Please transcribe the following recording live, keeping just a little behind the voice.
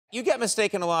You get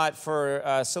mistaken a lot for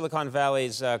Silicon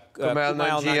Valley's Kumail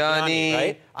Nanjiani,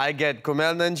 right? I get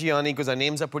Kumail Nanjiani because our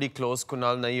names are pretty close,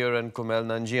 Kunal, Nayyar and Kumail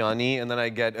Nanjiani. And then I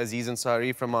get Aziz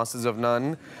Ansari from Masters of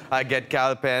None. I get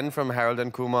Kal Penn from Harold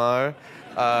and Kumar.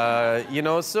 You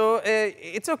know, so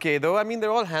it's okay, though. I mean,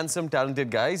 they're all handsome, talented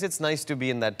guys. It's nice to be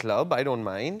in that club. I don't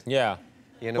mind. Yeah.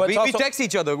 You know, we text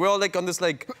each other. We're all like on this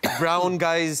like brown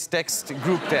guys text,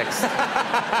 group text.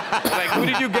 Like, who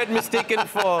did you get mistaken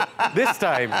for this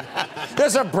time?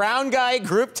 There's a brown guy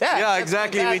group text. Yeah,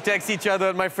 exactly. We text each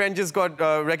other. My friend just got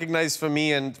recognized for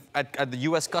me and at the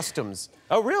US Customs.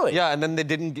 Oh, really? Yeah, and then they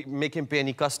didn't make him pay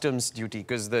any customs duty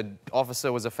because the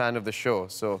officer was a fan of the show.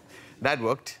 So that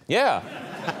worked. Yeah.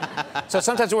 So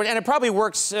sometimes it works, and it probably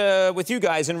works with you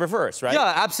guys in reverse, right?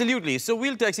 Yeah, absolutely. So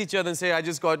we'll text each other and say, I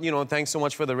just got, you know, thanks so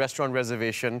much for the restaurant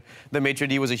reservation. The maitre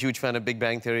d' was a huge fan of Big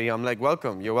Bang Theory. I'm like,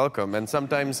 welcome, you're welcome. And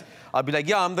sometimes I'll be like,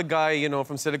 yeah, I'm the guy, you know,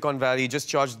 from Silicon Valley. Just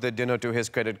charged the dinner to his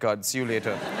credit card. See you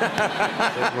later.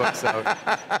 So it works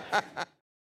out.